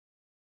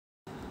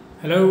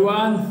Hello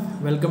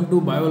everyone, welcome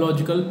to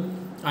Biological.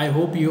 I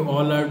hope you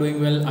all are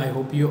doing well. I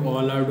hope you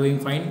all are doing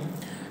fine.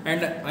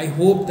 And I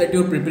hope that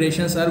your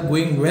preparations are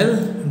going well.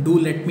 Do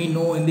let me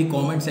know in the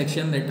comment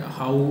section that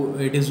how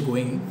it is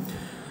going.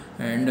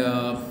 And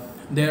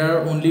there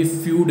are only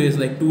few days,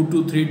 like 2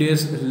 to 3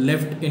 days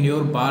left in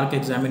your Barc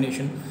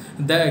examination.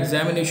 The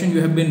examination you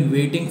have been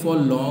waiting for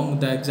long,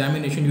 the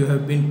examination you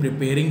have been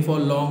preparing for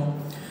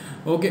long.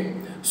 Okay,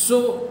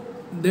 so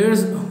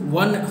there's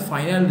one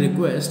final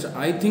request.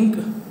 I think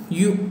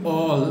you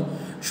all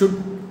should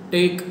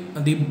take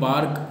the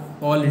Barc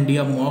All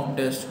India mock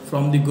test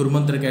from the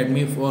Gurmantra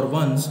Academy for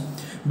once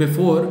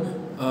before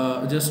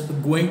just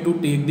going to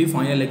take the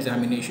final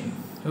examination.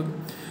 Okay,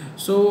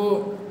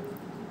 so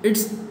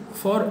it's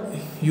for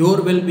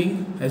your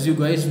well-being. As you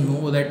guys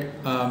know that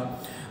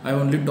I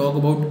only talk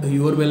about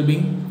your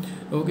well-being.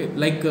 Okay,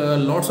 like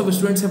lots of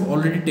students have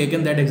already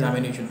taken that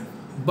examination,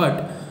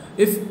 but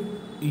if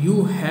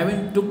you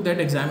haven't took that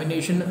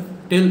examination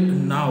till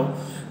now,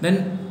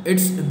 then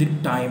it's the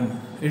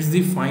time, it's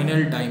the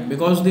final time,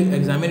 because the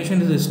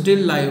examination is still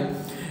live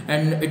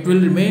and it will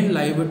remain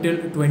live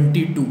till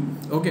 22.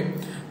 Okay,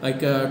 like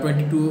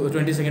 22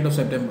 of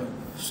September.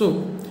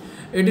 So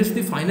it is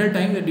the final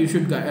time that you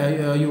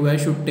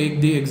guys should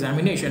take the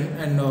examination,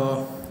 and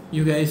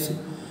you guys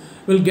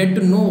will get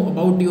to know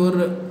about your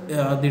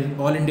the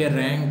all India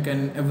rank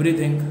and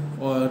everything,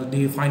 or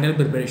the final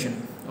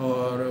preparation.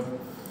 Or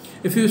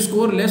if you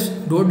score less,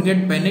 don't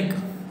get panic.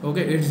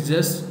 Okay, it's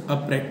just a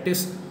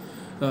practice.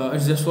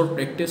 It's just for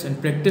practice,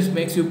 and practice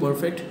makes you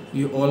perfect,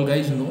 you all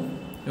guys know.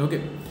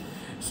 Okay,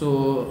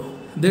 so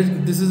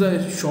this is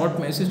a short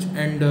message,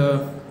 and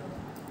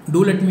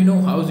do let me know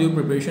how's your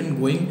preparation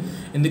going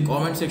in the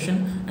comment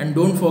section, and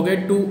don't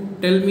forget to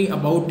tell me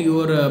about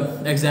your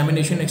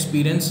examination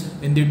experience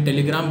in the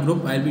Telegram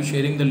group. I'll be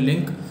sharing the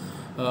link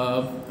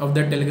of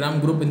the Telegram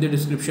group in the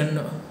description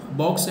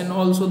box, and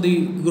also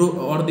the group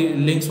or the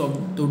links to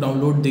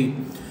download the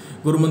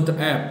Gurumantra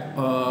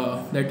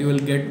app that you will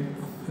get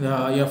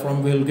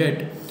will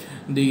get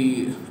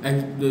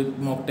the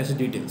mock test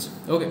details.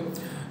 Okay,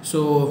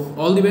 so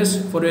all the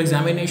best for your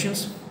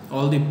examinations,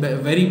 all the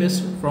very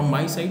best from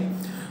my side.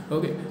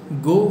 Okay,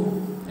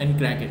 go and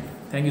crack it.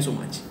 Thank you so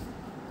much.